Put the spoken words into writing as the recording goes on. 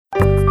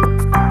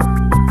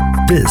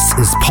This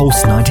is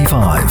Pulse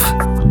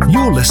 95.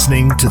 You're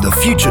listening to the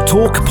Future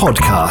Talk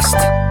podcast.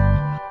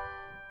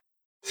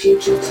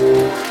 Future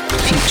Talk.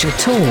 Future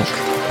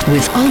Talk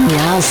with Omnia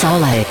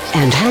Al-Saleh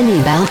and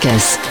Hani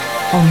Balkis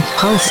on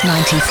Pulse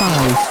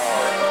 95.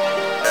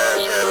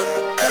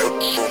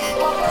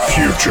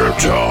 Future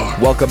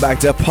Talk. Welcome back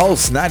to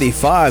Pulse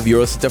 95. You're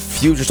listening to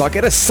Future Talk.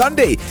 It is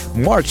Sunday,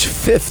 March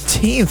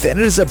 15th, and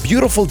it is a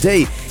beautiful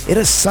day. It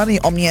is sunny,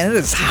 and it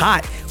is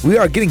hot. We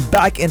are getting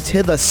back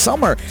into the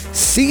summer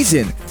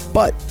season,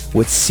 but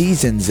with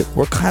seasons,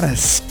 we're kind of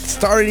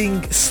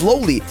starting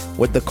slowly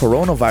with the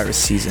coronavirus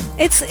season.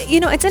 It's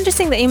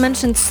interesting that you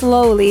mentioned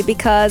slowly,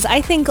 because I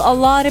think a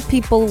lot of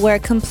people were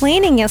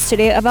complaining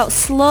yesterday about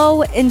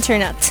slow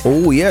internet.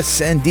 Oh,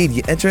 yes, indeed.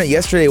 The internet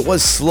yesterday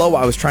was slow.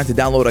 I was trying to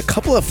download a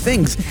couple of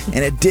things,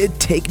 and it did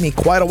take me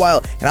quite a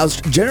while. And I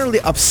was generally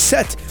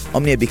upset,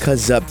 Omnia,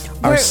 because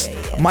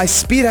my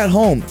speed at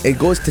home, it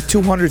goes to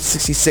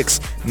 266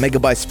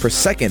 megabytes per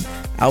second.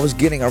 I was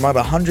getting around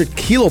 100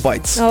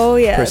 kilobytes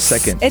per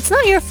second. It's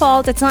not your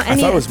fault. It's not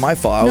any. I thought it was my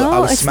fault. I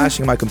was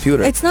smashing my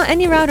computer. It's not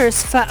any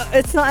router's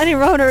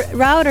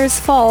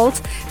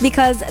fault,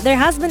 because there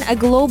has been a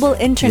global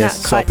internet cut.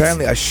 So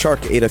apparently a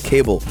shark ate a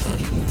cable.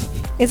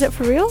 Is it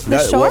for real?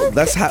 The shark?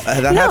 That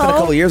happened a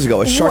couple of years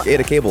ago. A shark ate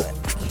a cable.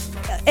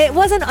 It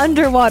was an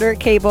underwater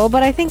cable,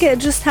 but I think it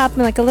just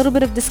happened, like a little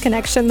bit of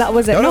disconnection. That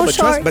was it. No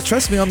sharks. But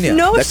trust me, Omnia.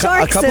 No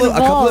sharks involved. A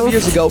couple of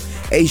years ago,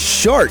 a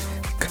shark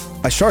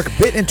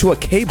bit into a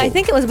cable. I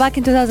think it was back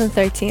in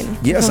 2013.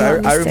 Yes,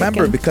 I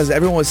remember, because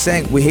everyone was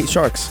saying we hate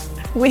sharks.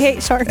 We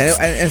hate sharks.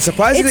 And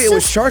surprisingly, it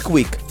was Shark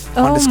Week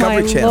on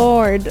Discovery Channel. Oh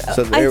my Lord.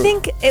 So I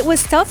think it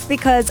was tough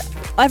because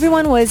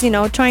everyone was,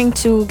 trying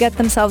to get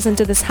themselves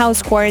into this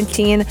house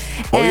quarantine.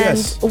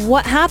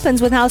 What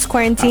happens with house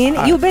quarantine?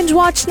 You binge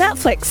watch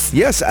Netflix.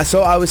 Yes,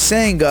 so I was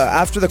saying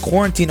after the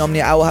quarantine,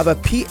 Omnia, I will have a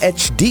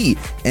PhD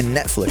in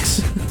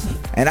Netflix.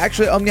 And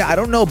actually, Omnia, I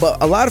don't know,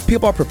 but a lot of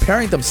people are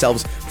preparing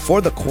themselves for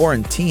the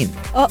quarantine.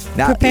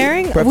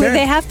 Preparing?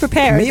 They have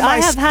prepared. I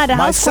have had a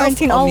house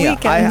quarantine all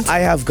weekend. I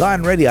have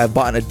gotten ready. I've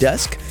bought a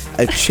desk,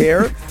 a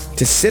chair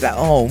to sit at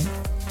home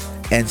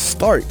and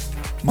start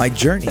my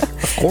journey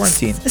of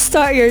quarantine.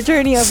 Start your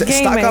journey of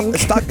gaming.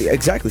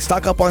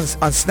 Stock up on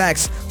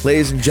snacks,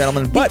 ladies and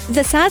gentlemen. But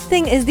the sad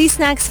thing is, these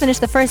snacks finish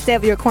the first day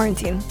of your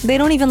quarantine. They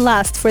don't even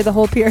last for the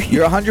whole period.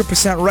 You're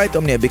 100% right,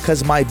 Omnia,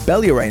 because my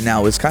belly right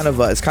now is kind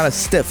of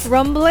stiff.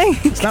 Rumbling?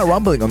 It's not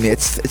rumbling, Omnia.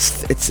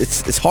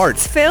 It's hard.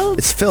 It's filled?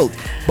 It's filled.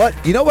 But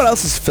you know what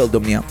else is filled,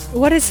 Omnia?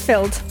 What is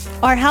filled?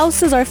 Our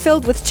houses are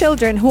filled with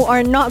children who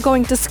are not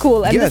going to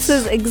school. And This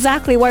is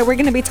exactly why we're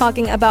going to be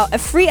talking about a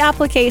free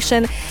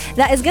application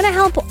that is going to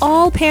help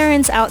all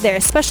parents out there,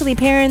 especially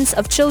parents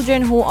of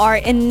children who are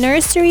in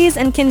nurseries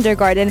and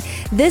kindergarten.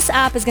 This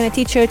app is going to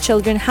teach your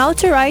children how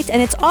to write,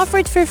 and it's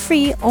offered for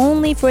free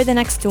only for the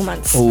next 2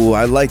 months. Oh,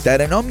 I like that.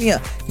 And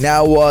Omnia,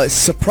 now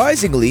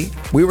surprisingly,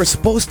 we were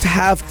supposed to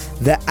have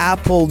the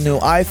Apple new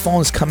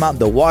iPhones come out,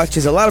 the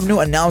watches. A lot of new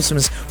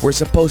announcements were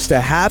supposed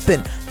to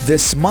happen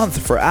this month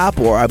for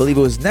Apple, or I believe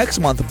it was next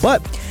month, but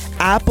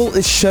Apple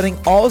is shutting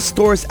all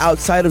stores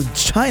outside of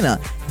China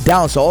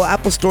down. So all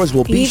Apple stores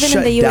will be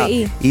shut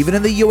down. Even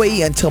in the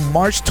UAE until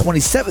March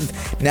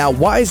 27th. Now,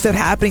 why is that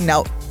happening?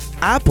 Now,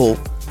 Apple,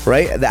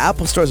 right? The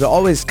Apple stores are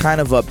always kind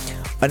of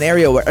an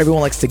area where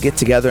everyone likes to get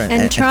together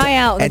and try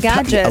out the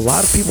gadgets. A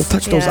lot of people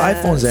touch those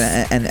iPhones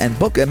and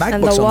MacBooks.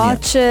 And the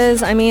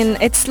watches. I mean,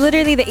 it's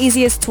literally the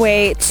easiest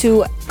way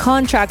to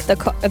contract the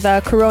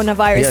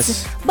coronavirus.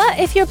 Yes. But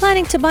if you're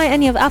planning to buy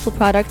any of Apple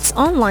products,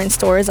 online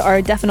stores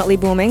are definitely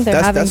booming.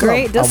 They're having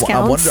great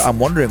discounts. I'm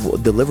wondering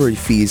what delivery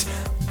fees.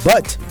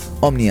 But,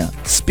 Omnia,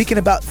 speaking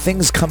about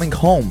things coming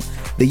home,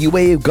 the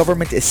UAE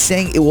government is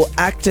saying it will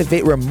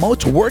activate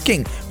remote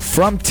working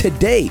from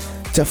today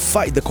to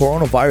fight the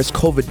coronavirus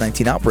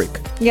COVID-19 outbreak.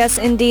 Yes,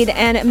 indeed.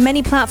 And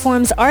many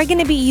platforms are going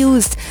to be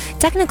used.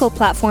 Technical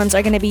platforms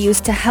are going to be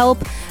used to help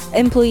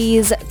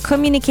employees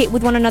communicate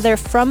with one another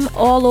from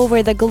all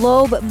over the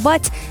globe.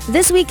 But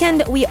this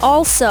weekend, we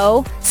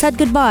also said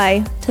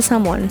goodbye to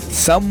someone.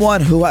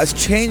 Someone who has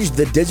changed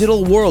the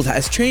digital world,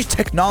 has changed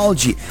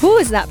technology. Who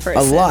is that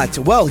person? A lot.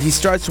 Well, he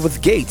starts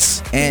with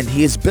Gates, and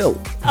he is Bill.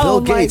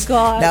 Bill Gates. My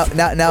God.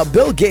 Now,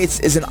 Bill Gates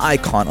is an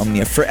icon,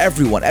 Omnia, for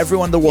everyone.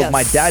 Everyone in the world. Yes.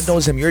 My dad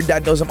knows him. Your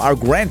dad knows him. Our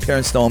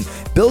grandparents know him.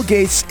 Bill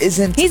Gates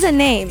isn't... He's a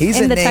name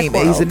in the tech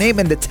world. He's a name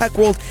in the tech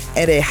world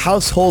and a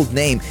household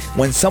name.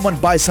 When someone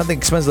buys something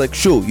expensive like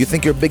shoe, you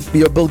think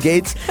you're Bill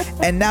Gates?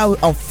 And now,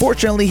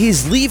 unfortunately,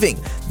 he's leaving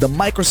the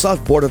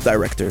Microsoft board of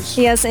directors.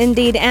 Yes,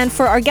 indeed. And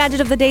for our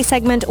Gadget of the Day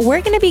segment,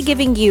 we're going to be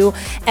giving you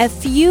a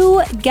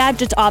few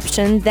gadget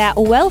options that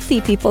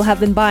wealthy people have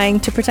been buying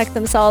to protect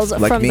themselves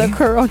from the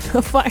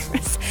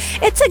coronavirus.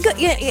 It's a good...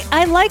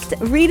 I liked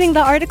reading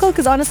the article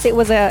because honestly,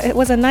 it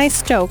was a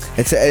nice joke.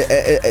 It's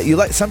you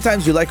like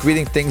sometimes you like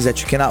reading things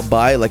that you cannot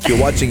buy. Like you're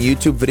watching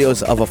YouTube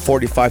videos of a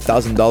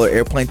 $45,000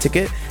 airplane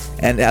ticket,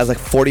 and it has like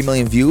 40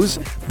 million views,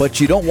 but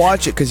you don't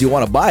watch it because you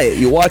want to buy it.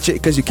 You watch it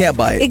because you can't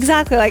buy it.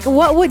 Exactly. Like,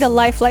 what would a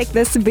life like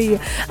this be?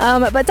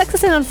 But text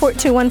us in on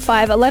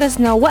 4215. Let us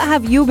know, what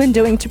have you been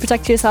doing to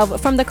protect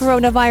yourself from the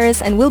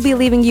coronavirus? And we'll be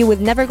leaving you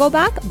with Never Go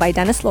Back by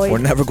Dennis Lloyd. We're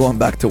never going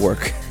back to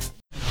work.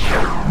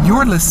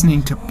 You're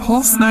listening to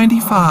Pulse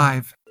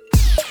 95.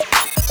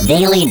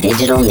 Daily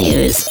digital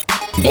news.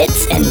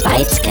 Bits and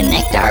bytes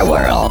connect our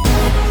world.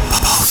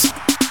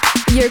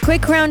 Your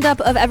quick roundup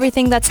of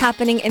everything that's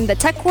happening in the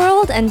tech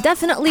world, and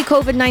definitely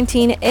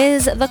COVID-19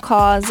 is the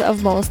cause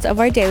of most of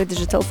our daily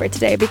digital for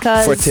today.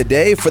 Because for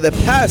today, for the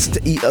past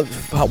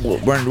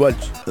we're in what,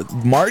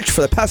 March,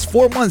 for the past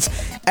 4 months,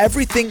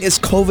 everything is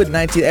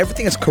COVID-19.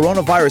 Everything is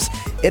coronavirus.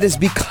 It has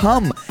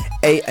become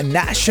a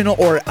national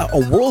or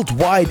a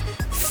worldwide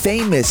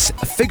famous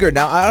figure.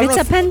 Now, I don't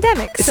know. It's a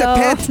pandemic, so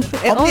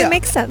it only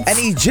makes sense. An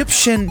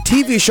Egyptian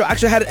TV show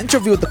actually had an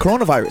interview with the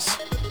coronavirus.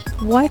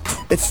 What?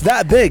 It's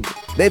that big.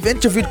 They've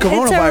interviewed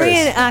coronavirus.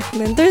 It's a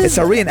reenactment. It's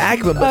a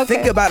reenactment, but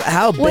think about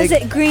how big. Was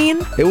it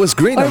green? It was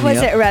green. Or was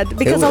it red?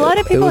 Because a lot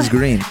of people. It was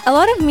green. A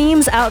lot of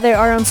memes out there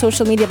are on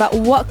social media about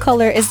what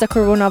color is the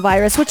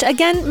coronavirus, which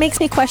again makes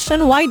me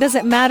question, why does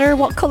it matter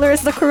what color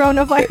is the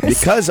coronavirus?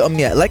 Because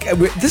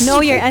this know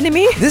your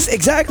enemy. This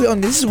exactly.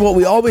 This is what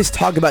we always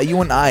talk about,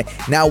 you and I.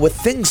 Now, with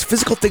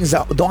physical things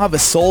that don't have a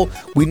soul,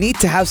 we need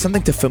to have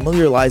something to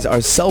familiarize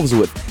ourselves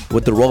with.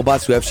 With the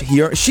robots, we have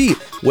he or she.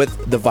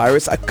 With the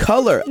virus, a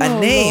color, a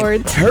name.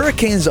 Lord.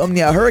 Hurricanes,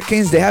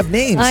 they have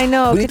names. I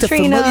know, we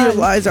Katrina. need to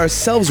familiarize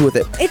ourselves with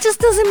it. It just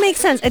doesn't make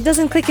sense. It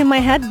doesn't click in my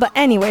head. But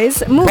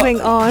anyways,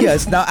 moving on.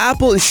 Yes, now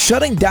Apple is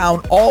shutting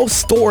down all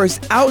stores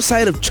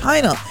outside of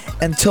China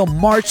until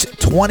March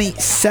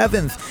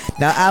 27th.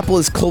 Now, Apple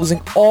is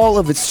closing all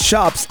of its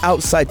shops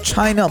outside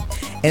China,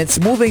 and it's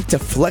moving to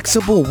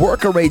flexible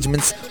work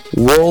arrangements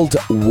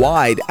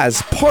worldwide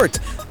as part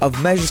of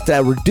measures to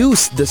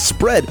reduce the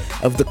spread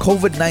of the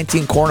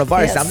COVID-19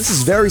 coronavirus. Yes. Now, this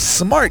is very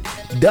smart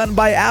done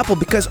by Apple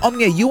because,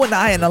 Omnia, you and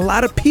I and a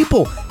lot of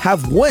people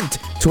have went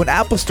to an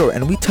Apple store,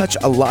 and we touch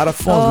a lot of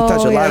phones. We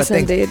touch a lot of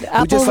things. Indeed. We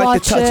Apple just like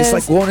watches. to touch. It's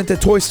like going into a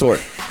toy store.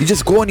 You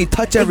just go and you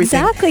touch everything.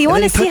 Exactly. You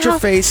want to see touch your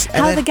face,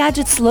 how the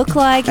gadgets look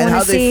like. You and want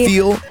how to they see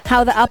feel.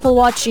 how the Apple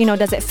Watch,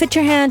 does it fit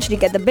your hand? Should you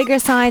get the bigger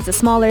size, the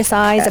smaller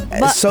size?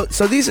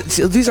 So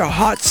these are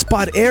hot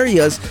spot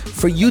areas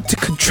for you to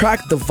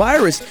contract the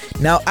virus.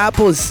 Now,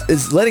 Apple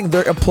is letting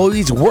their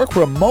employees work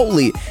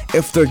remotely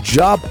if their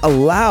job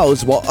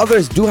allows, while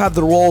others do have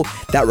the role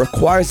that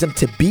requires them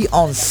to be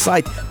on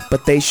site,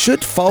 but they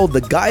should follow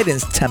the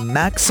guidance to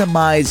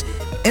maximize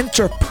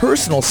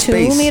interpersonal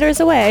space. 2 meters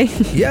away.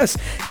 Yes.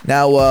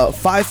 Now,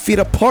 5 feet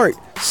apart,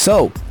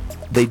 so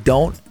they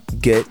don't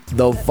get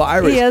the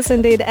virus. Yes,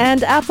 indeed.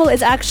 And Apple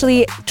is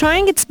actually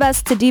trying its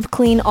best to deep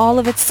clean all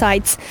of its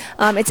sites.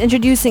 It's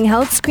introducing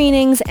health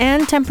screenings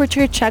and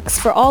temperature checks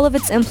for all of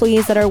its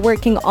employees that are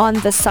working on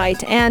the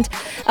site. And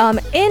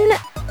in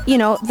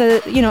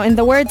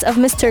the words of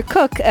Mr.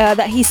 Cook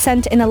that he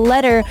sent in a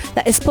letter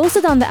that is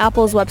posted on the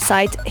Apple's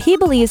website, he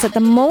believes that the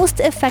most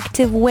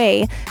effective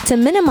way to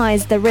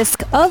minimize the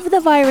risk of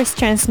the virus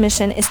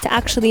transmission is to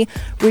actually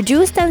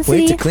reduce density.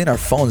 We need to clean our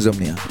phones,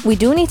 Omnia. We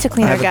do need to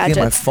clean our gadgets.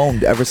 I haven't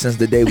cleaned my phone ever since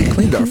the day we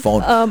cleaned our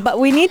phone. But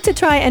we need to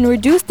try and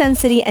reduce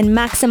density and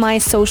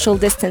maximize social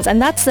distance.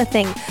 And that's the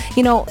thing.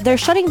 They're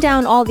shutting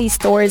down all these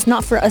stores,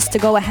 not for us to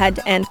go ahead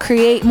and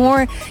create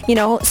more,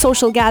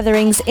 social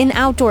gatherings in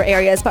outdoor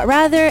areas, but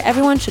rather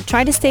everyone should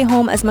try to stay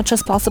home as much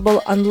as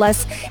possible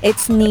unless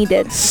it's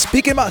needed.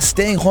 Speaking about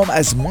staying home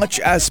as much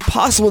as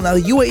possible, now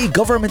the UAE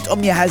government,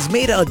 Omnia, has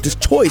made a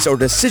choice or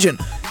decision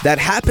that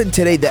happened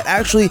today that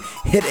actually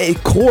hit a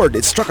chord.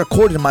 It struck a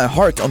chord in my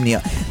heart,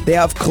 Omnia. They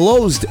have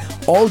closed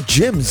all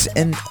gyms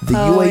in the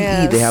UAE.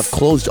 Yes. They have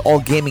closed all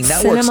gaming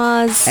networks.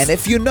 Cinemas. And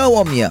if you know,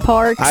 Omnia,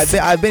 Parks.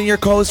 I've been your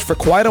co-host for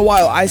quite a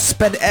while. I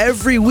spend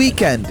every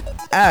weekend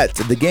at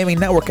the gaming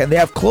network, and they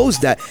have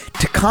closed that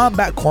to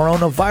combat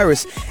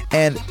coronavirus.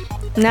 And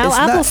now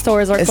Apple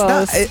stores are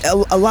closed.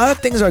 A lot of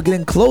things are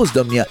getting closed,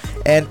 Omnia,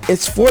 and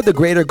it's for the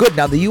greater good.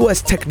 Now, the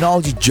U.S.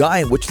 technology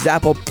giant, which is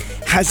Apple,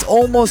 has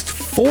almost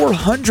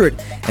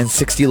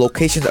 460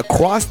 locations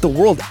across the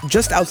world,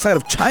 just outside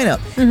of China,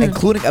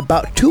 including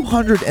about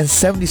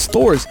 270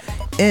 stores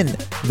in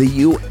the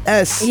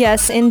U.S.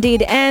 Yes,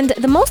 indeed. And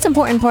the most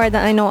important part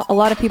that I know a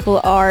lot of people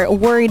are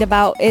worried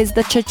about is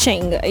the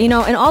cha-ching. In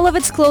all of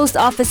its closed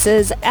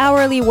offices,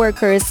 hourly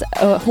workers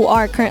who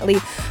are currently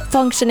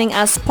functioning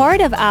as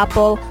part of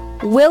Apple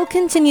will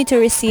continue to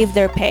receive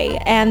their pay,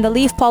 and the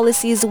leave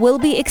policies will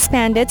be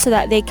expanded so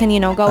that they can,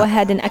 go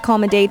ahead and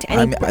accommodate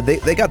any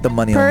they got the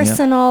money,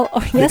 personal.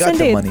 Yes,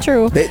 indeed,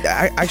 true.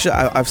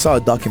 I saw a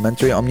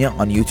documentary on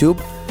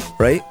YouTube,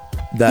 right?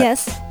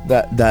 Yes.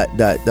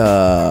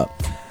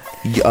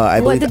 I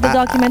What believe did the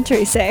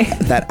documentary say?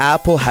 that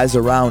Apple has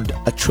around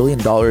 $1 trillion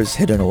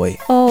hidden away.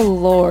 Oh,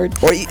 Lord.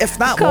 Or if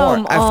not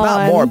Come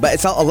more, on. but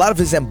it's a lot of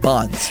it's in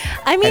bonds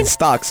I mean, and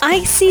stocks.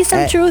 I see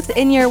some truth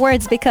in your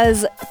words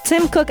because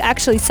Tim Cook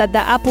actually said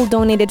that Apple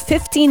donated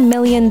 $15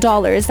 million.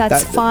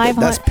 That's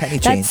penny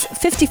change. That's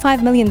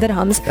 55 million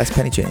dirhams. That's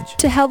penny change.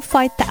 To help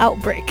fight the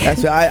outbreak.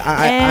 That's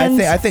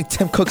I think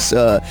Tim Cook's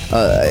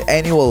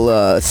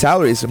annual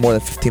salary is more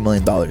than $15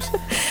 million.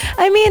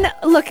 I mean,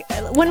 look,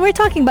 when we're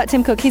talking about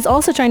Tim Cook, he's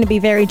also trying to be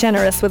very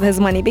generous with his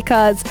money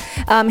because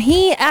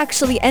he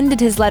actually ended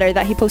his letter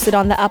that he posted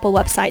on the Apple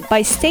website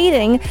by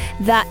stating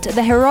that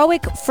the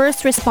heroic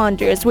first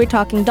responders, we're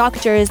talking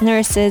doctors,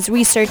 nurses,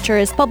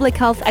 researchers, public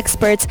health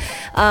experts,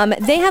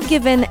 they have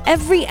given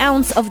every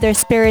ounce of their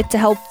spirit to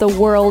help the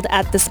world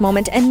at this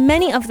moment, and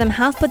many of them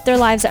have put their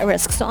lives at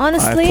risk. So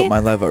honestly, I put my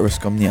life at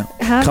risk.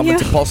 Have Coming you?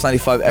 to Pulse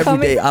 95 every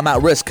day, I'm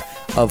at risk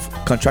of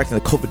contracting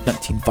the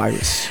COVID-19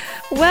 virus.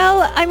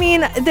 Well, I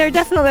mean, they're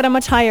definitely at a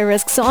much higher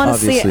risk. So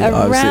honestly, Obviously.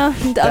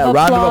 round of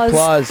round of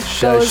applause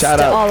applause. goes Shout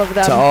to out all of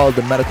them. to all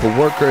the medical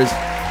workers.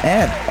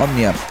 And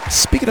Omnia,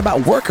 speaking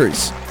about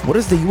workers, what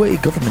is the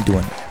UAE government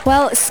doing?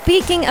 Well,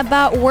 speaking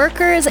about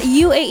workers,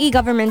 UAE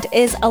government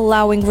is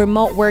allowing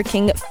remote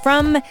working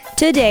from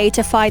today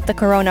to fight the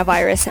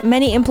coronavirus.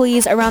 Many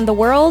employees around the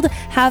world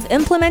have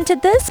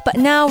implemented this, but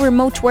now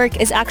remote work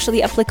is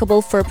actually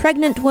applicable for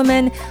pregnant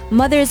women,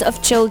 mothers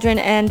of children,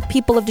 and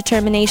people of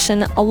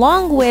determination,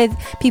 along with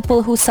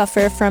people who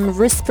suffer from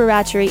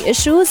respiratory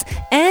issues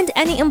and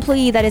any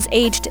employee that is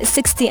aged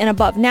 60 and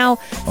above. Now,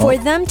 for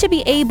them to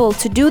be able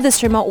to do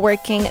this remote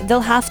working,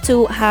 they'll have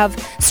to have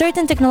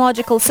certain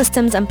technological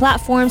systems and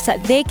platforms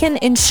that they can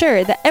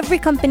ensure that every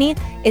company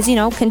is,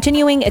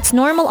 continuing its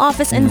normal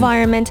office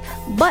environment,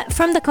 but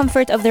from the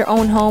comfort of their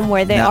own home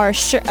where they are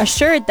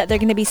assured that they're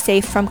going to be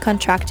safe from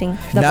contracting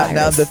the virus.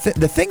 Now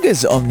the thing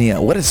is,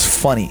 Omnia, what is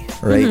funny,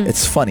 right?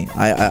 It's funny.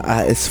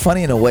 It's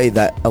funny in a way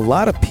that a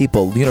lot of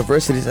people,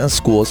 universities and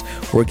schools,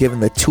 were given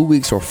the 2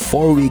 weeks or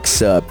 4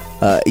 weeks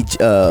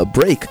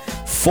break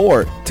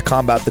to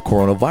combat the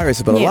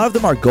coronavirus, but a lot of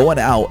them are going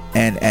out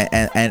and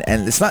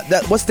it's not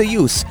that. What's the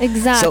use?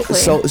 Exactly.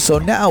 So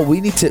now we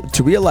need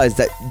to realize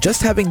that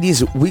just having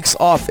these weeks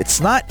off, it's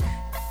not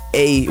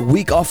a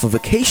week off of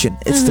vacation.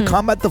 It's to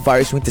combat the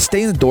virus. We need to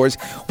stay indoors.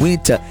 We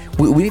need to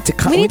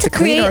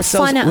clean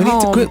ourselves. We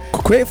need to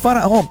create fun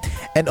at home.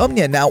 And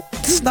Omnia, now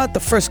this is not the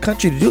first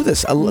country to do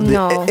this.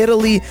 No.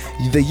 Italy,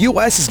 the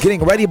U.S. is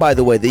getting ready. By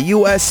the way, the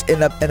U.S.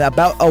 in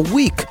about a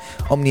week,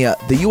 Omnia,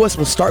 the U.S.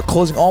 will start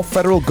closing all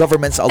federal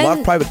governments. A lot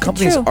of private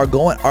companies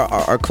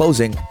are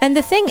closing. And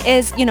the thing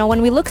is,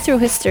 when we look through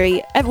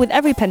history, with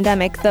every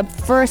pandemic, the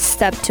first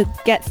step to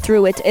get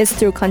through it is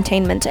through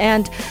containment.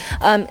 And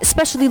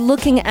especially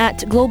looking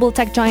at global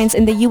tech giants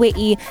in the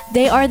UAE,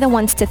 they are the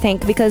ones to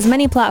thank because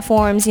many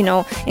platforms,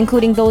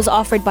 including those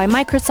offered by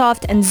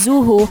Microsoft and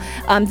Zuhu,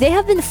 they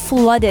have been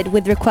flooded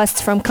with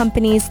requests from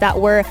companies that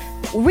were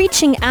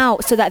reaching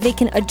out so that they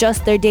can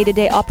adjust their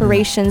day-to-day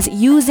operations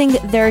using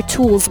their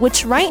tools,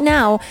 which right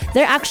now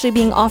they're actually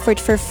being offered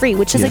for free,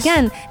 which is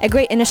again a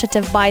great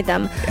initiative by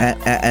them.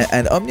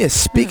 And Omnia,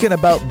 speaking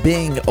about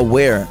being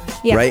aware,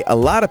 right? A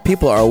lot of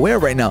people are aware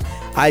right now.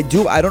 I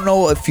don't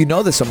know if you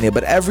know this, Omnia,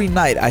 but every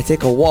night I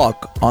take a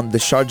walk on the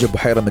Sharjah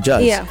Buhaira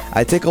Majaz. Yeah.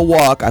 I take a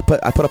walk. I put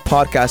a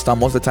podcast on.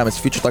 Most of the time it's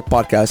Future Tech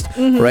Podcast,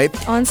 right?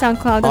 On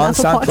SoundCloud,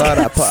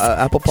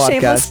 Apple Podcast.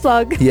 Shameless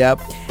plug. Yep.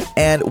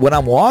 And when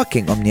I'm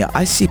walking, Omnia,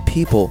 I see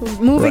people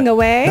moving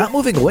away. Not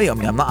moving away,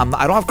 Omnia.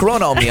 I don't have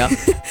corona, Omnia,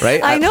 right?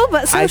 I know,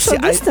 but social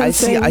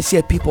distancing. I see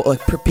people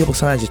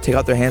sometimes just take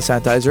out their hand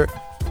sanitizer.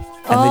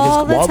 And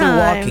all they just, while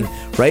time. they're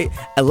walking, right?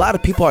 A lot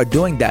of people are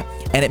doing that,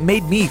 and it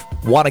made me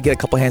want to get a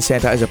couple hand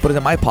sanitizer, put it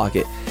in my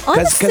pocket.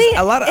 Honestly,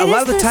 a lot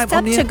of the time, it's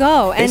the step to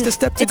go. And it's the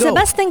step to it's go. the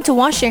best thing to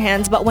wash your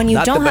hands, but when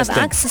you don't have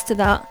access to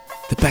that,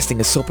 the best thing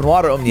is soap and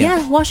water, Omnia.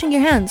 yeah, washing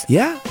your hands.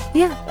 Yeah.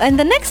 And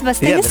the next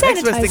best thing is the sanitizer.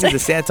 next best thing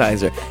is the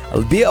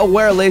sanitizer. Be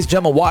aware, ladies and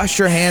gentlemen. Wash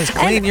your hands,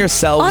 clean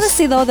yourselves.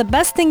 Honestly, though, the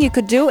best thing you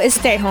could do is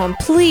stay home.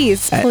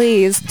 Please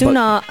do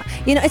not.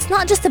 It's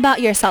not just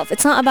about yourself.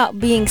 It's not about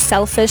being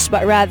selfish,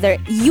 but rather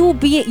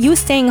you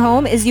staying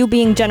home is you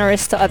being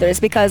generous to others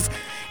because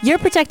you're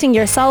protecting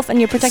yourself and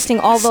you're protecting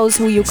all those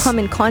who you come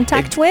in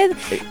contact with.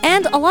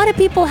 And a lot of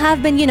people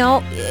have been,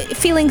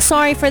 feeling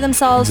sorry for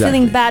themselves,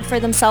 feeling bad for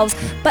themselves.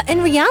 But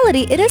in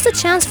reality, it is a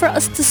chance for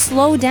us to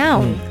slow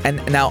down.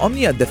 And now,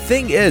 Omnia, the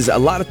thing is, a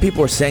lot of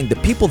people are saying the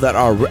people that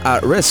are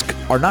at risk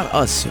are not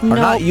us, are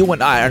not you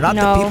and I, are not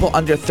the people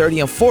under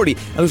 30 and 40.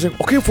 And I was like,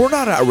 okay, if we're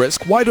not at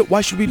risk,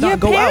 why should we not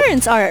go out? Your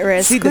parents are at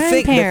risk. See, the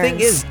thing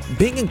is,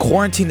 being in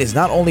quarantine is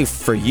not only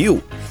for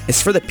you.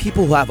 It's for the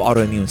people who have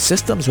autoimmune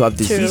systems, who have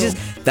diseases,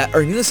 that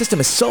our immune system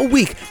is so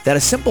weak that a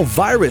simple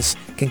virus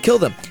can kill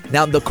them.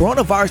 Now, the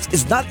coronavirus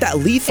is not that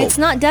lethal. It's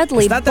not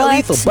deadly. It's not that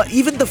lethal, but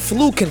even the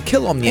flu can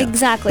kill Omnia.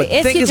 Exactly.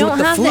 If you don't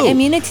have the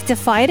immunity to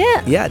fight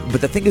it. Yeah,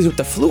 but the thing is with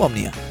the flu,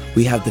 Omnia,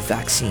 we have the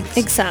vaccines.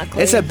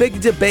 Exactly. It's a big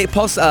debate.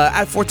 Pulse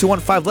at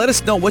 4215. Let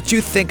us know what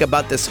you think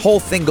about this whole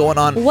thing going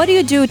on. What do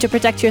you do to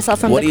protect yourself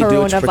from the coronavirus? What do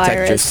you do to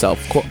protect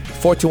yourself?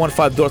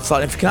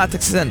 4215 If you cannot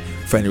text us in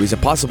for any reason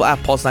possible,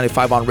 at Pulse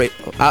 95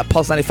 at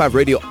Pulse 95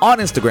 Radio on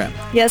Instagram.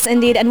 Yes,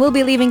 indeed. And we'll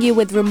be leaving you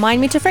with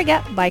Remind Me to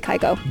Forget by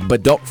Kygo.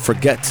 But don't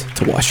forget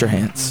to wash your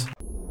hands.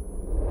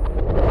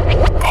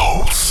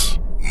 Pulse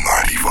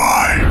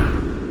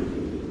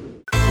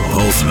 95.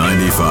 Pulse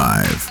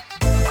 95.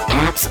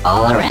 Apps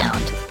all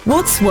around.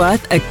 What's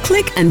worth a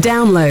click and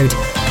download?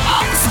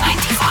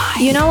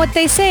 You know what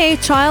they say,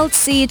 child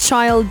see,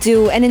 child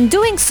do. And in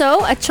doing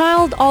so, a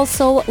child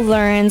also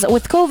learns.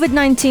 With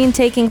COVID-19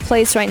 taking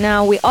place right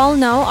now, we all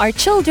know our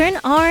children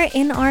are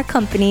in our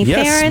company.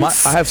 Yes,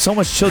 Parents, I have so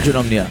much children,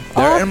 Omnia.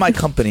 They're in my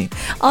company.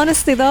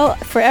 honestly though,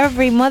 for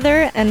every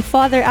mother and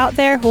father out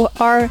there who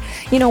are,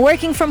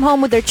 working from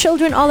home with their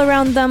children all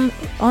around them,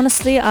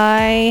 honestly,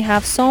 I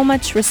have so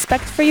much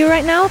respect for you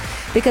right now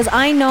because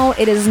I know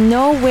it is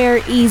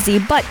nowhere easy.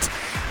 But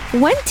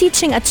when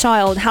teaching a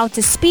child how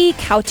to speak,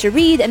 how to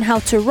read, and how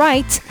to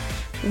write,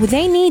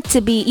 they need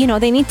to be,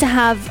 they need to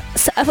have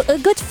a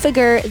good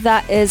figure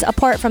that is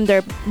apart from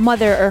their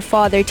mother or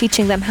father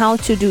teaching them how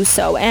to do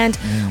so. And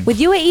with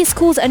UAE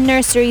schools and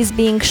nurseries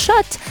being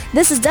shut,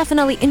 this is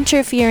definitely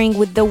interfering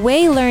with the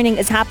way learning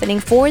is happening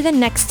for the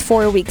next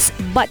 4 weeks.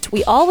 But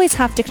we always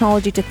have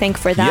technology to thank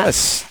for that.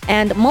 Yes.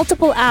 And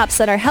multiple apps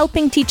that are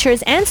helping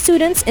teachers and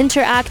students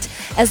interact,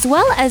 as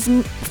well as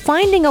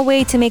finding a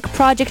way to make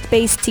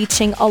project-based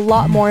teaching a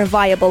lot more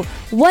viable.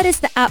 What is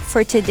the app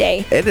for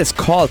today? It is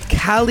called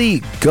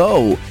Cali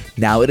Go.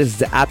 Now, it is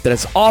the app that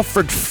is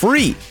offered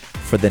free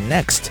for the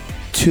next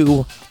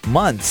 2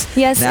 months.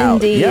 Yes, now,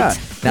 indeed. Yeah.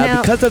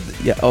 Now, because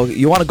of... Yeah, oh,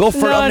 you want to go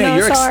for it,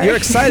 Omnia? No, You're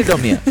excited,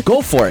 Omnia.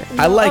 Go for it.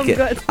 I like it.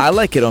 Good. I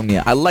like it,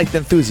 Omnia. I like the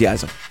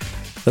enthusiasm.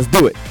 Let's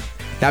do it.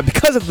 Now,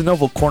 because of the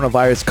novel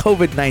coronavirus,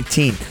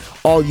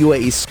 COVID-19, all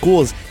UAE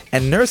schools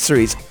and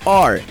nurseries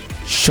are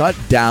shut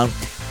down.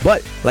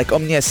 But, like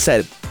Omnia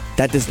said,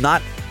 that does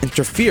not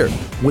interfere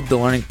with the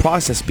learning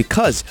process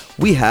because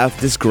we have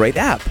this great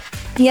app.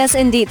 Yes,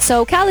 indeed.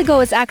 So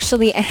Caligo is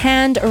actually a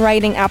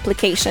handwriting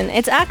application.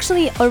 It's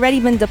actually already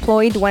been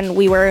deployed when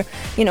we were,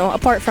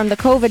 apart from the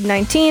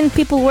COVID-19,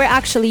 people were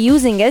actually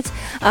using it.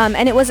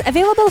 And it was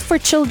available for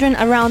children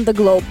around the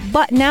globe.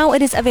 But now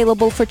it is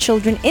available for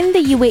children in the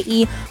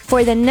UAE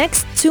for the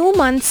next 2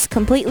 months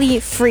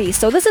completely free.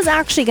 So this is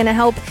actually going to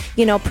help,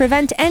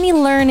 prevent any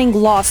learning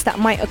loss that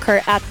might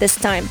occur at this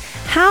time.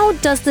 How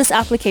does this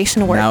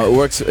application work? Now,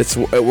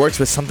 it works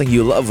with something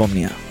you love,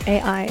 Omnia.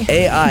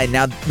 AI.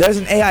 Now, there's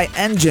an AI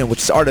engine, which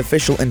is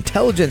artificial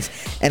intelligence,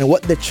 and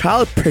what the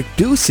child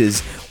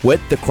produces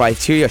with the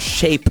criteria,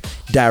 shape,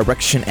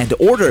 direction, and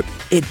order,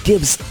 it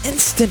gives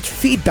instant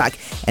feedback.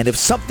 And if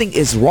something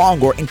is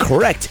wrong or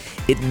incorrect,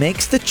 it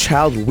makes the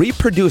child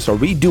reproduce or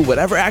redo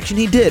whatever action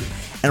he did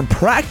and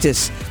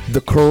practice the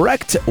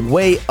correct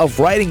way of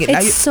writing it.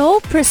 It's so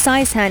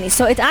precise, Hani.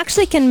 So it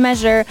actually can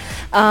measure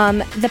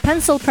the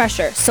pencil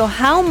pressure. So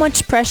how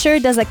much pressure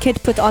does a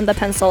kid put on the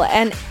pencil?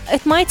 And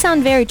it might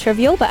sound very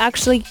trivial, but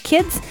actually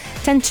kids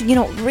tend to,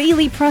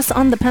 really press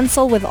on the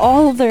pencil with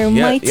all their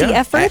mighty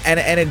effort.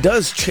 And it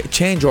does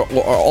change or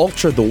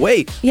alter the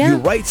way you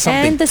write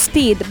something. And the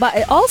speed. But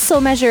it also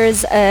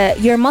measures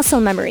your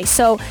muscle memory.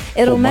 So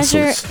it'll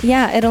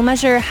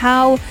measure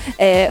how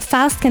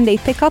fast can they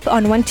pick up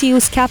on when to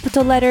use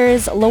capital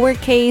letters,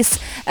 lowercase,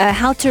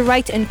 how to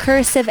write in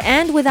cursive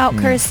and without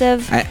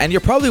cursive. And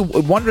you're probably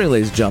wondering,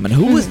 ladies and gentlemen,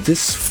 who is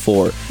this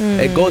for?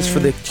 It goes for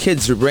the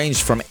kids who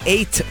range from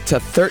 3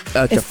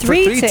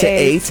 to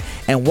 8.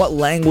 And what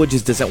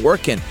languages does it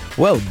work in?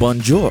 Well,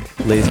 bonjour,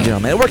 ladies and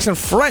gentlemen. It works in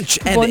French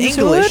and Bonjour.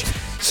 English.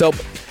 So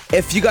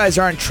if you guys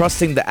aren't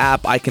trusting the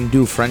app, I can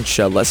do French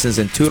lessons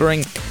and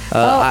tutoring.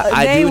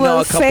 I do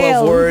know a couple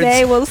of words.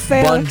 They will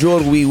fail.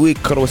 Bonjour, oui, oui,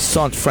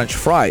 croissant, French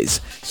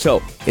fries.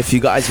 So if you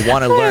guys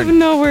want to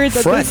learn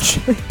French,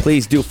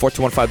 please do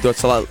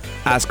 4215.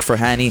 Ask for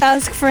Hani.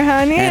 Ask for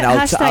Hani. And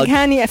Hashtag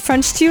Hani at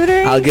French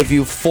tutoring. I'll give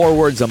you 4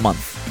 words a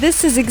month.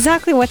 This is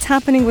exactly what's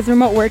happening with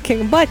remote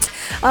working. But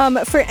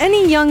for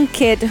any young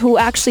kid who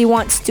actually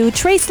wants to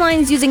trace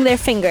lines using their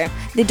finger,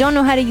 they don't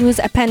know how to use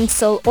a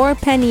pencil or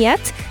pen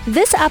yet,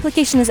 this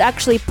application is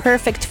actually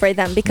perfect for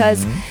them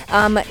because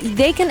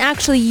they can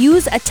actually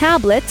use a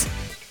tablet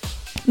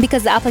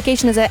because the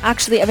application is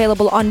actually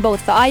available on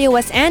both the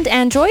iOS and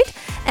Android,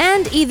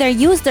 and either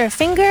use their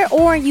finger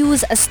or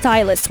use a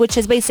stylus, which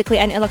is basically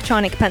an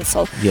electronic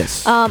pencil.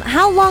 Yes.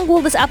 How long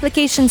will this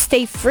application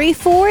stay free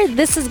for?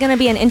 This is going to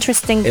be an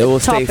interesting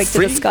topic to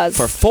discuss.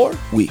 For 4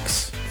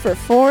 weeks.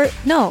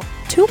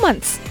 2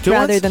 months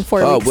rather than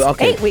 4 weeks. Well,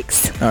 okay. 8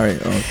 weeks. All right,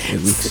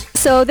 8 weeks.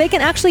 So they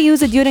can actually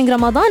use it during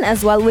Ramadan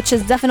as well, which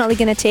is definitely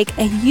going to take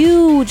a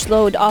huge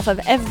load off of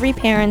every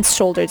parent's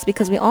shoulders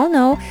because we all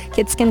know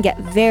kids can get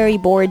very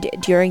bored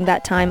during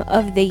that time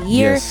of the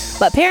year. Yes.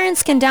 But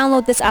parents can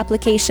download this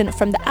application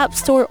from the App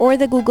Store or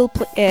the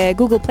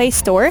Google Play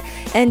Store.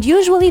 And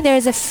usually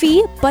there's a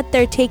fee, but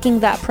they're taking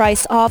that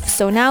price off.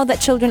 So now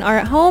that children are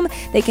at home,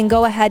 they can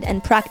go ahead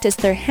and practice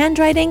their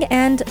handwriting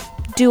and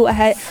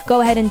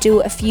go ahead and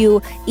do a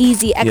few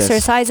easy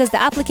exercises.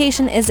 The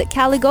application is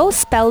Caligo,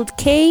 spelled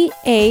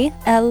K-A-L-I-G-O.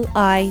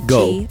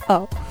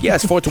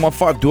 Yes,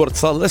 4215 دور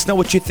اتصال. Let us know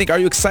what you think. Are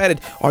you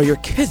excited? Are your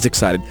kids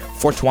excited?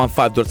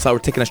 4215 دور اتصال. We're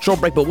taking a short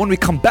break, but when we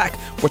come back,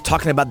 we're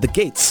talking about the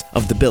gates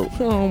of the bill.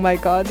 Oh my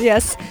God,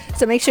 yes.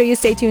 So make sure you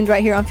stay tuned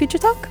right here on Future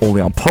Talk.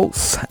 Only on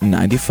Pulse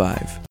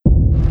 95.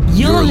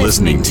 You're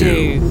listening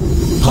to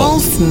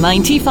Pulse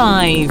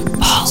 95.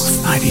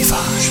 Pulse 95.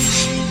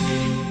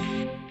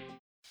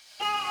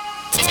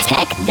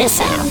 Check this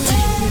out.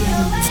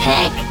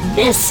 Check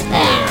this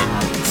out.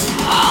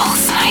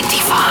 Pulse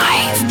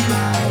 95.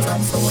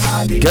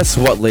 Guess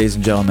what, ladies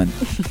and gentlemen?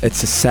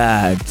 It's a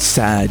sad,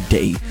 sad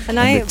day in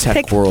the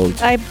tech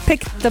world. I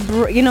picked the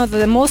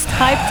most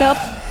hyped up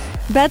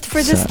bet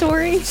for this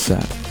story.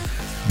 Sad.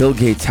 Bill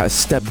Gates has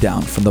stepped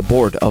down from the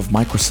board of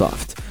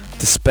Microsoft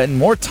to spend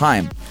more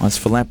time on his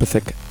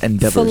philanthropic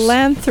endeavors.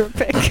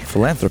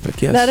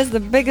 Philanthropic, yes. That is the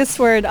biggest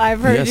word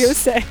I've heard you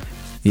say.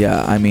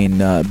 Yeah, I mean,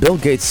 Bill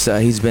Gates,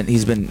 he's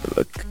been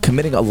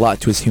committing a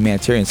lot to his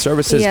humanitarian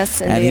services. Yes,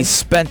 indeed. And he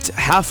spent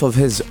half of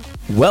his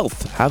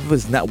wealth, half of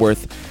his net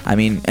worth. I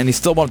mean, and he's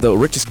still one of the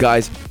richest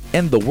guys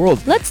in the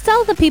world. Let's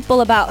tell the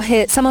people about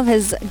some of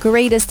his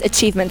greatest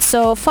achievements.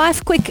 So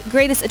 5 quick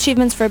greatest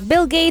achievements for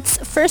Bill Gates.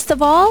 First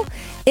of all,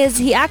 is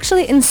he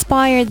actually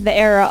inspired the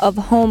era of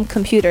home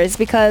computers,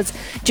 because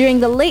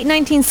during the late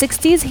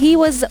 1960s, he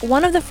was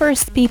one of the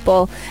first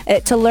people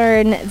to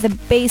learn the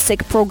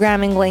basic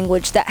programming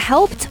language that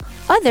helped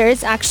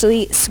others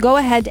actually go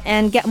ahead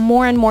and get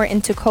more and more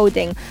into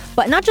coding.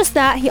 But not just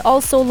that, he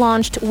also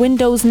launched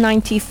Windows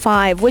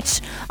 95,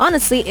 which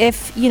honestly,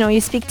 if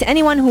you speak to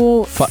anyone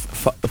who...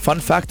 Fun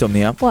fact,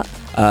 Omnia. What?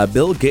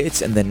 Bill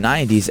Gates in the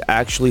 90s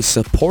actually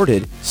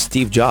supported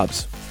Steve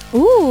Jobs.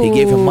 Ooh. He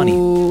gave him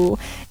money.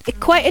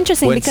 Quite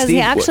interesting, because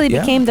he actually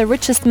became the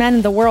richest man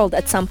in the world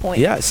at some point.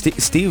 Yeah,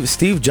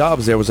 Steve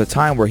Jobs, there was a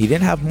time where he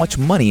didn't have much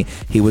money.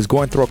 He was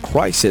going through a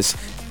crisis,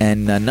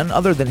 and none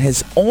other than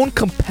his own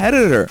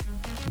competitor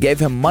gave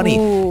him money.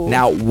 Ooh.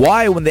 Now,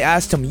 why, when they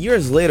asked him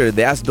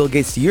they asked Bill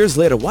Gates years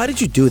later, why did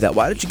you do that?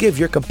 Why did you give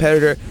your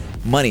competitor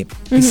money?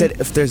 He said,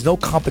 if there's no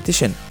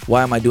competition,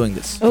 why am I doing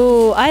this?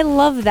 Oh, I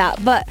love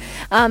that. But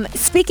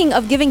speaking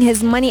of giving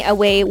his money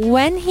away,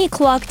 when he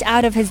clocked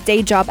out of his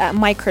day job at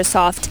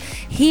Microsoft,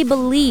 he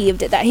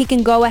believed that he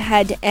can go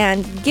ahead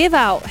and give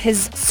out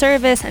his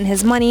service and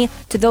his money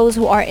to those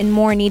who are in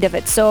more need of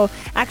it. So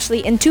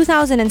actually, in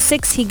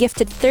 2006, he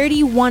gifted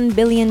 $31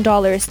 billion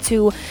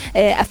to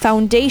a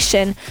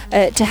foundation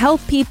to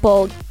help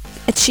people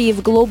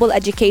achieve global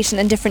education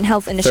and different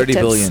health initiatives.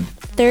 30 billion.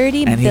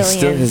 30 and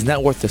billion. His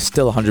net worth is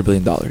still $100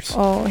 billion.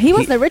 Oh, he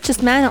was the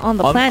richest man on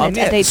the planet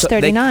at age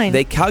 39.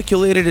 They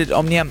calculated it,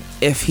 Omnia,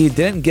 if he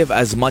didn't give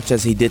as much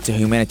as he did to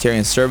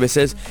humanitarian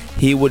services,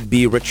 he would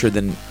be richer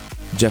than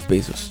Jeff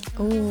Bezos.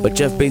 Ooh. But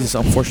Jeff Bezos,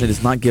 unfortunately,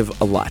 does not give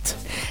a lot.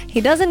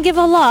 He doesn't give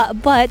a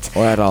lot, but...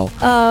 Or at all.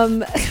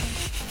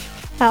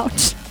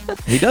 Ouch.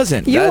 He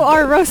doesn't. You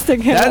are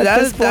roasting him at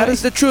this point. That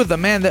is the truth. The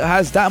man that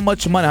has that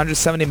much money,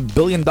 $170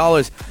 billion,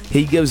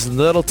 he gives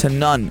little to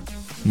none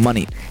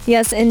money.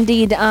 Yes,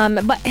 indeed.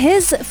 But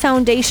his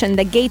foundation,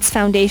 the Gates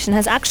Foundation,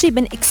 has actually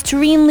been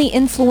extremely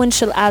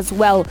influential as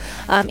well.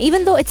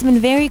 Even though it's been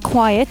very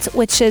quiet,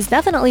 which is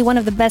definitely one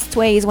of the best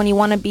ways when you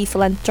want to be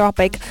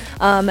philanthropic.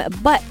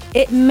 But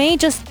it may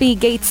just be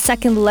Gates'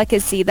 second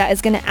legacy that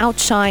is going to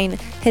outshine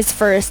his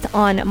first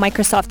on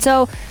Microsoft.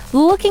 So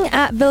looking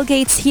at Bill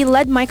Gates, he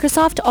led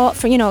Microsoft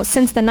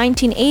since the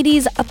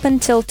 1980s up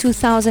until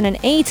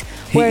 2008.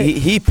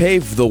 He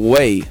paved the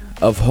way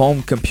of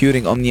home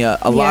computing, Omnia.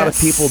 A lot of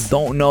people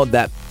don't know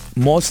that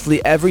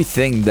mostly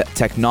everything that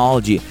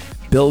technology,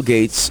 Bill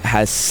Gates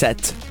has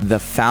set the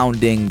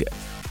founding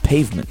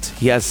pavement.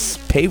 He has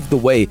paved the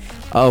way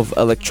of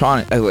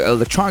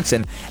electronics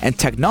and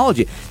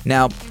technology.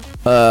 Now,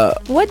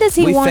 what does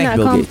he want to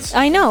accomplish?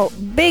 I know.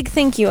 Big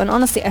thank you, and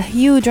honestly, a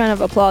huge round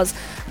of applause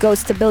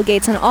goes to Bill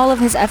Gates and all of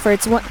his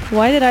efforts.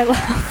 Why did I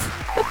laugh?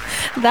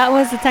 That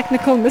was a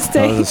technical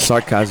mistake. That was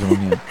sarcasm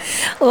on you.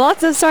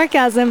 Lots of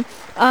sarcasm.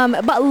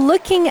 But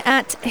looking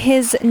at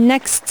his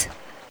next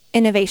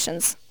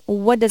innovations,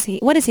 what is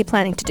he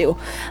planning to do?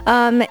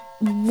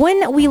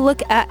 When we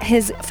look at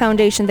his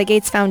foundation, the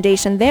Gates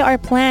Foundation, they are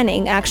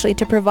planning actually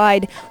to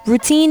provide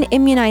routine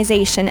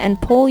immunization and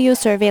polio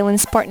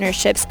surveillance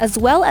partnerships, as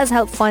well as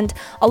help fund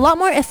a lot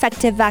more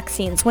effective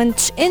vaccines,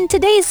 which in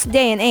today's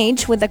day and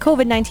age with the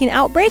COVID-19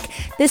 outbreak,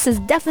 this is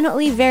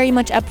definitely very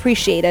much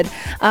appreciated.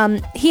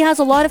 He has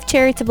a lot of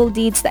charitable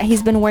deeds that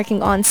he's been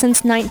working on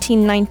since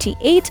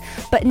 1998,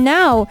 but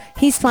now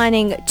he's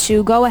planning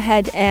to go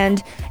ahead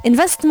and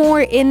invest more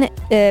in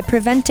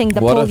preventing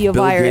the polio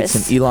Bill virus.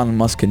 Gates and Elon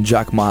Musk and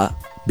Jack Ma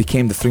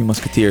became the Three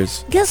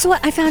Musketeers? Guess what?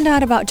 I found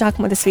out about Jack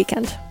Ma this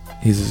weekend.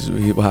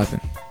 What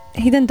happened?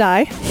 He didn't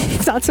die.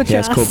 That's what he you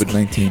has asked.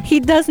 COVID-19. He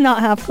does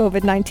not have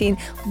COVID-19,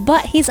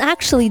 but he's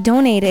actually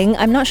donating.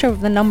 I'm not sure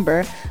of the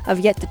number. I've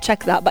yet to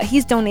check that, but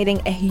he's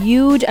donating a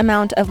huge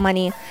amount of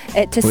money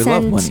to We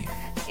send. love money.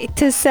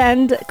 to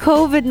send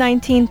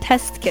COVID-19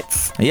 test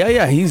kits.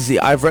 Yeah.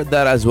 I've read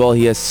that as well.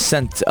 He has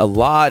sent a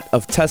lot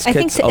of test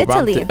kits to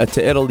around Italy.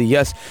 To Italy.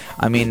 Yes,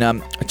 I mean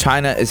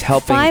China is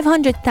helping.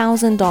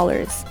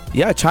 $500,000.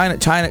 Yeah, China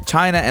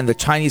and the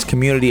Chinese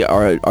community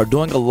are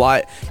doing a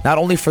lot, not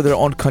only for their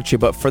own country,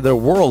 but for their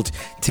world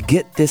to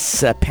get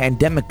this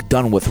pandemic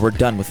done with. We're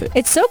done with it.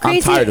 It's so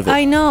crazy. I'm tired of it.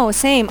 I know,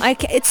 same.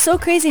 It's so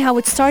crazy how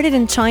it started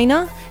in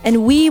China,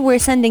 and we were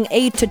sending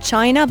aid to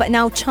China, but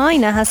now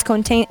China has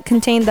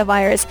contained the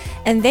virus,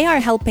 and they are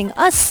helping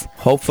us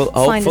find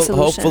a solution.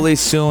 Hopefully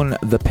soon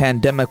the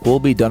pandemic will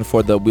be done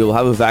for. We will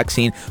have a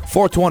vaccine.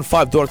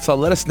 4215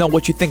 let us know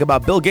what you think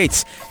about Bill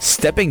Gates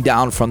stepping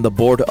down from the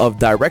board of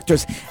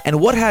directors. And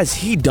what has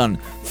he done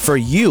for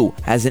you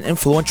as an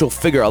influential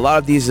figure? A lot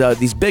of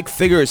these big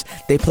figures,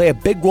 they play a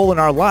big role in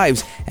our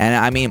lives. And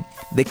I mean,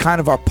 they kind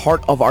of are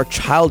part of our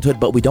childhood,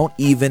 but we don't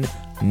even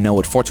know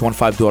it.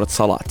 4215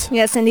 Salat.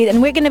 Yes, indeed.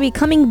 And we're going to be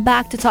coming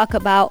back to talk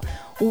about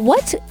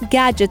what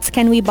gadgets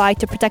can we buy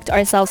to protect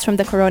ourselves from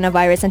the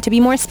coronavirus. And to be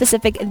more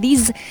specific,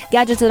 these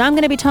gadgets that I'm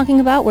going to be talking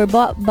about were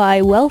bought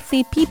by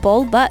wealthy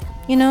people, but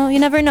you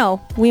never know.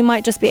 We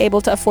might just be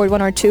able to afford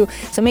one or two.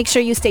 So make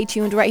sure you stay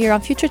tuned right here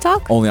on Future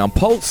Talk. Only on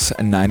Pulse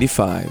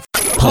 95.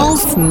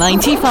 Pulse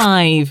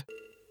 95.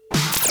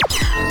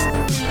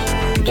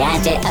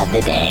 Gadget of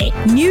the day.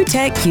 New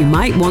tech you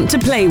might want to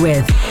play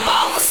with.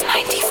 Pulse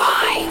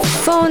 95.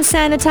 Phone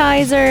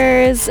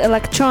sanitizers,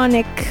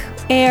 electronic,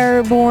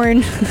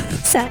 airborne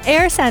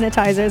air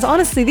sanitizers.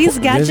 Honestly, these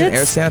gadgets...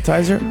 There's an air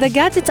sanitizer? The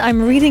gadgets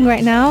I'm reading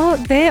right now,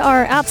 they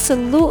are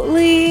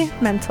absolutely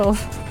mental.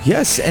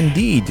 Yes,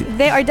 indeed.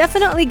 They are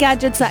definitely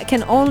gadgets that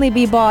can only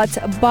be bought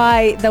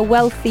by the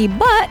wealthy,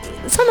 but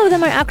some of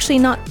them are actually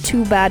not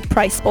too bad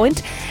price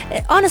point.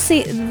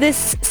 Honestly,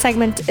 this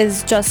segment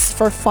is just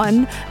for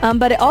fun,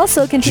 but it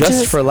also can teach us...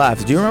 Just for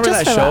laughs. Do you remember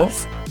that show?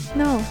 Laughs.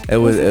 No. It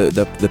was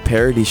the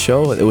parody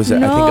show. It was No.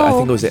 I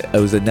think it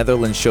was a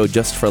Netherlands show,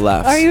 Just for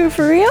Laughs. Are you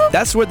for real?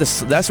 That's where the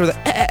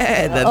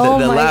Oh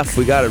the my laugh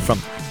we got it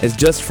from. It's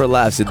Just for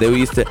Laughs. They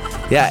used to,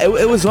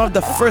 it was one of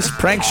the first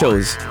prank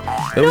shows.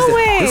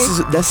 way.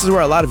 This is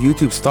where a lot of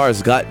YouTube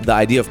stars got the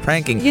idea of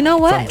pranking. You know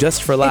what? From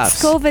Just for Laughs.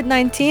 It's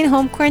COVID-19,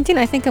 home quarantine.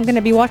 I think I'm going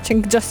to be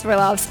watching Just for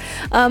Laughs.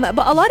 But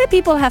a lot of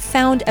people have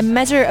found a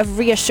measure of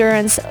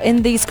reassurance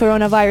in these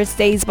coronavirus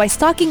days by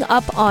stocking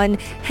up on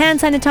hand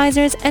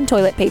sanitizers and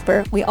toilet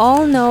paper. We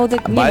all know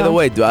that, By the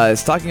way,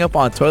 stocking up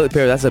on toilet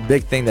paper, that's a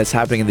big thing that's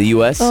happening in the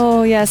U.S.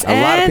 Oh, yes. A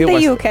lot of and people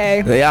the are,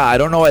 UK. Yeah, I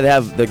don't know why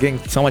they're getting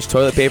so much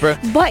toilet paper.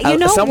 But you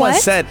know someone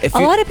what? said a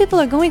lot of people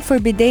are going for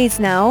bidets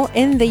now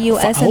in the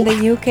US and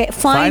the UK.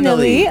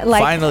 Finally.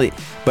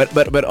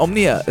 But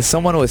Omnia,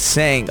 someone was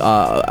saying,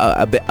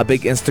 a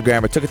big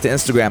Instagrammer took it to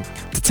Instagram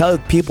to tell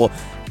people,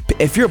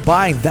 if you're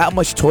buying that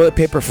much toilet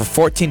paper for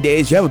 14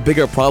 days, you have a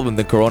bigger problem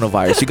than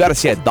coronavirus. You got to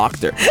see a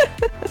doctor.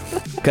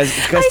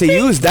 Because to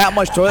use that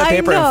much toilet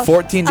paper in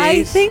 14 days...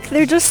 I think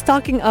they're just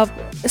stocking up.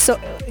 So,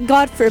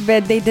 God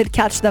forbid they did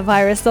catch the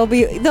virus. They'll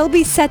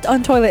be set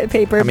on toilet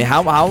paper. I mean,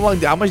 how much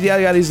do you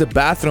got to use the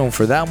bathroom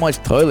for that much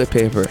toilet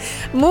paper?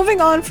 Moving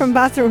on from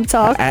bathroom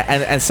talk.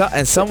 And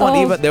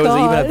someone there was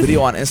even a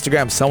video on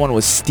Instagram. Someone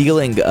was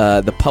stealing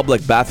the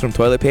public bathroom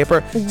toilet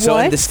paper. So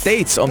in the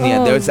States,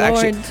 there's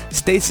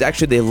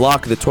actually they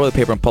lock the toilet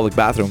paper in public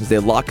bathrooms. They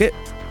lock it.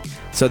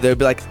 So they'll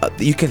be like,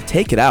 you can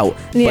take it out,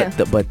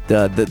 but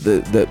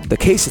the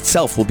case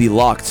itself will be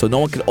locked, so no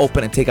one can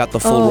open and take out the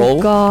full roll.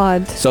 Oh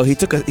God! So he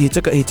took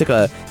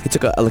a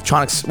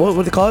electronics. What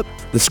do they call it?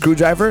 The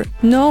screwdriver?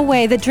 No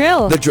way! The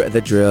drill. The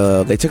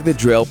drill. They took the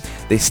drill.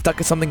 They stuck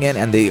something in,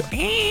 and they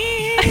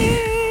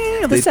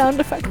sound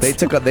effects. They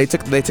took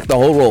the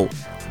whole roll.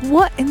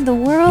 What in the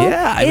world?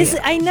 Yeah,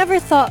 I never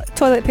thought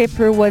toilet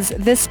paper was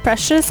this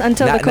precious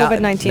until the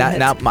COVID-19 hit.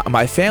 Now,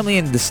 my family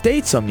in the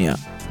States,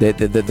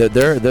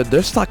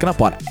 they're stocking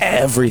up on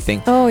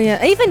everything. Oh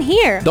yeah, even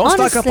here. Don't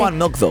honestly, stock up on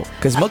milk though,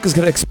 because milk is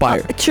gonna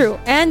expire. True.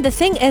 And the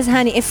thing is,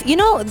 honey, if you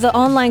know the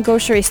online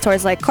grocery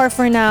stores like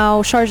Carrefour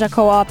Now, Sharjah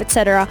Co-op,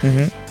 etc.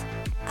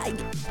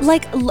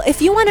 Like,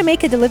 if you want to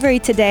make a delivery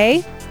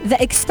today, the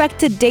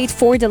expected date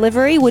for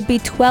delivery would be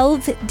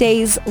 12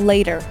 days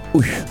later.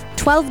 Oof.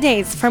 12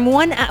 days from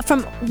 1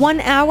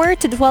 hour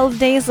to 12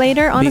 days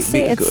later. Honestly,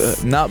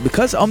 it's now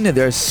because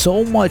there's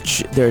so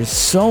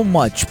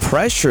much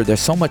pressure.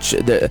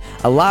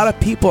 A lot of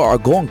people are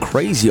going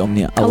crazy. A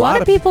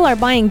lot of people are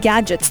buying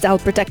gadgets to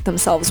help protect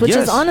themselves, which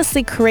is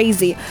honestly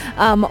crazy.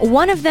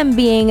 One of them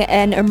being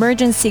an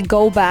emergency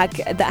go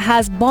bag that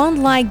has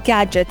Bond-like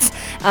gadgets.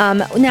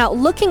 Now,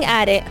 looking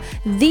at it,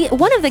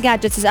 one of the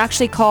gadgets is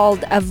actually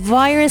called a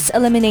virus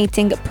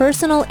eliminating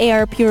personal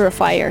air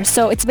purifier.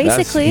 So it's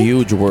basically that's a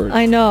huge word.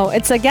 I know.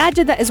 It's a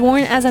gadget that is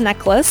worn as a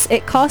necklace.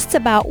 It costs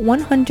about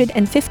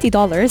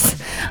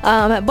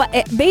 $150, but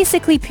it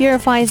basically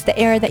purifies the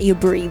air that you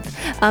breathe.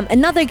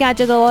 Another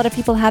gadget a lot of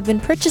people have been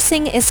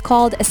purchasing is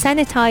called a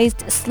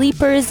sanitized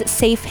sleepers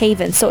safe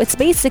haven. So it's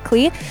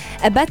basically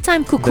a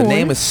bedtime cocoon. The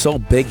name is so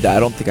big that I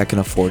don't think I can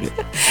afford it.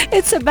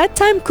 It's a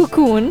bedtime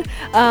cocoon,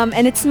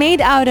 and it's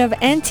made out of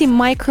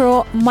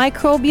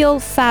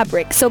antimicrobial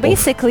fabric. So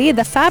basically,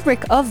 the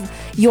fabric of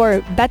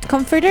your bed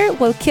comforter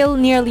will kill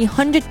nearly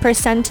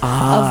 100%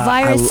 of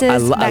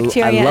viruses,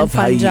 bacteria, I love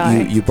and fungi. how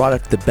you brought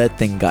up the bed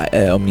thing,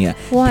 Omnia.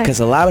 Why? Because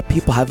a lot of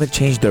people haven't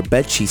changed their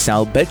bed sheets.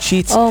 Now, bed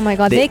sheets... Oh my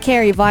God, they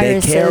carry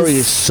viruses. They carry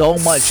so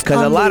much.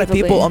 Because a lot of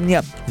people,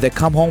 Omnia, they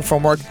come home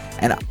from work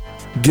and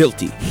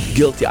guilty.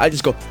 I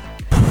just go...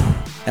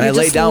 And I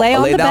lay down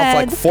for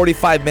like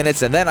 45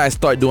 minutes, and then I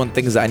start doing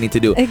things that I need to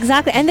do.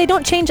 Exactly. And they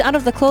don't change out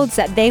of the clothes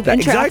that they've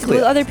interacted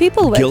with other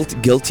people with.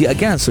 Guilty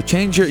again. So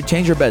change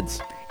your beds.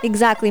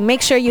 Exactly.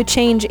 Make sure you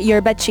change your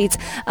bed sheets.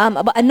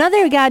 But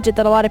another gadget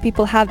that a lot of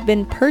people have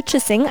been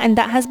purchasing and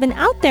that has been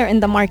out there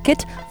in the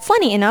market,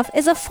 funny enough,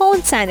 is a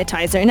phone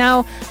sanitizer.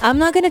 Now, I'm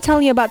not going to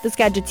tell you about this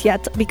gadget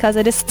yet because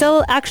it is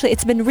still, actually,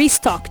 it's been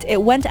restocked.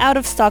 It went out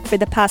of stock for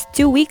the past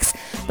 2 weeks,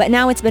 but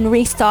now it's been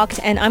restocked,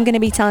 and I'm going to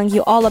be telling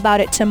you all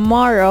about it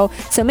tomorrow.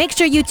 So make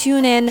sure you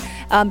tune in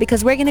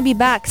because we're going to be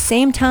back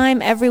same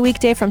time every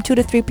weekday from 2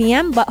 to 3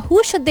 p.m. But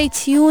who should they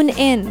tune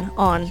in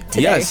on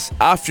today? Yes,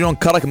 afternoon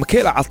Karak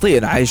Michaela Atiya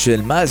and Aisha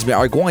Al-Mazmi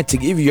are going to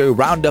give you a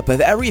roundup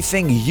of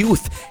everything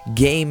youth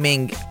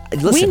gaming.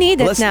 Listen, we need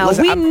it now.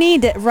 We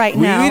need it right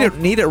now. We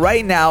need it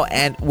right now,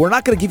 and we're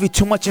not going to give you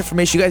too much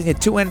information. You guys need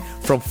to tune in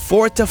from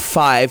 4 to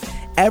 5.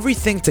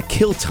 Everything to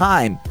kill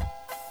time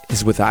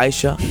is with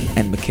Aisha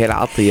and Michaela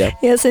Atiya.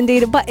 Yes,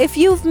 indeed. But if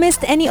you've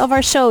missed any of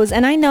our shows,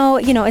 and I know,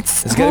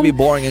 it's going to be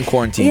boring in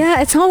quarantine.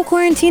 Yeah, it's home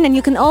quarantine, and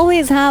you can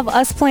always have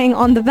us playing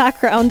on the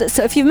background.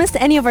 So if you've missed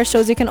any of our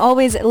shows, you can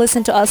always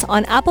listen to us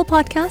on Apple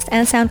Podcast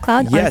and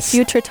SoundCloud on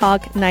Future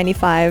Talk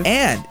 95.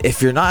 And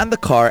if you're not in the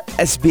car,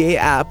 SBA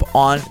app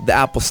on the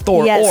Apple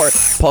Store or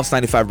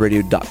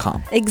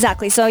pulse95radio.com.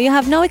 Exactly. So you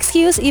have no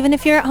excuse. Even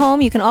if you're at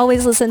home, you can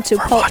always listen to...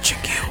 We're watching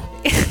you.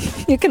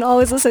 You can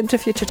always listen to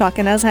Future Talk,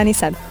 and as Hani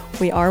said,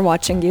 we are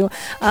watching you.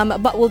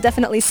 But we'll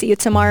definitely see you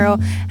tomorrow.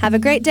 Have a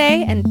great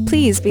day, and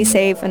please be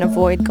safe and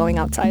avoid going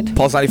outside.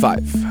 Pulse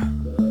 95.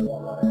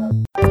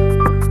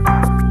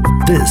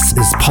 This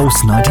is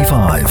Pulse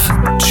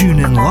 95. Tune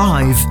in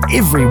live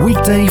every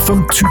weekday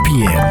from 2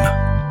 p.m.